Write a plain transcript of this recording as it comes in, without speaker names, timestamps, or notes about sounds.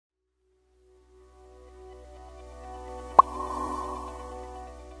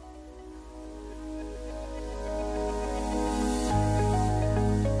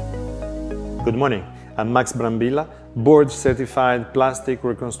Good morning, I'm Max Brambilla, board-certified plastic,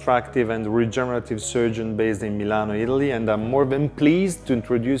 reconstructive and regenerative surgeon based in Milano, Italy, and I'm more than pleased to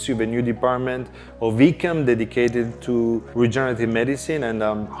introduce you the new department of ECAMS dedicated to regenerative medicine, and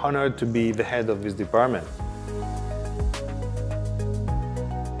I'm honored to be the head of this department.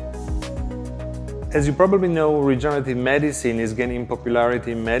 As you probably know, regenerative medicine is gaining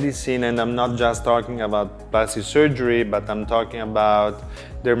popularity in medicine, and I'm not just talking about plastic surgery, but I'm talking about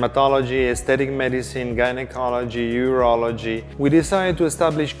dermatology, aesthetic medicine, gynecology, urology. We decided to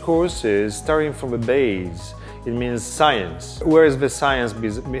establish courses starting from the base. It means science. Where is the science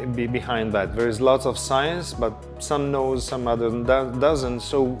behind that? There is lots of science, but some knows, some others doesn't,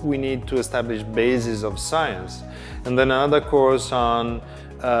 so we need to establish bases of science. And then another course on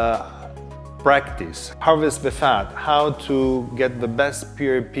practice, harvest the fat, how to get the best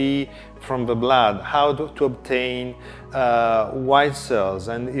PRP from the blood, how to obtain white cells,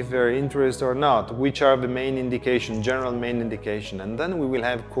 and if they're interested or not, which are the main indication, general main indication. And then we will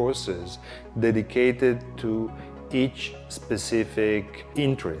have courses dedicated to each specific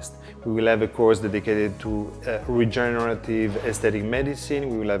interest. We will have a course dedicated to regenerative aesthetic medicine.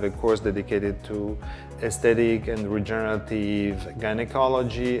 We will have a course dedicated to aesthetic and regenerative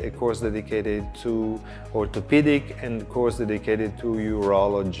gynecology, a course dedicated to orthopedic, and a course dedicated to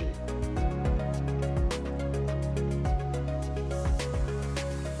urology.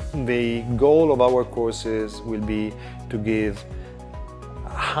 The goal of our courses will be to give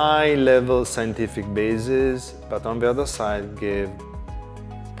high-level scientific basis, but on the other side give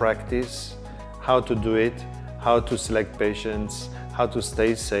practice, how to do it, how to select patients, how to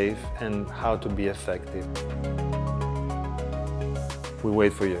stay safe, and how to be effective. We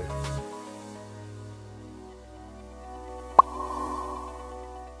wait for you.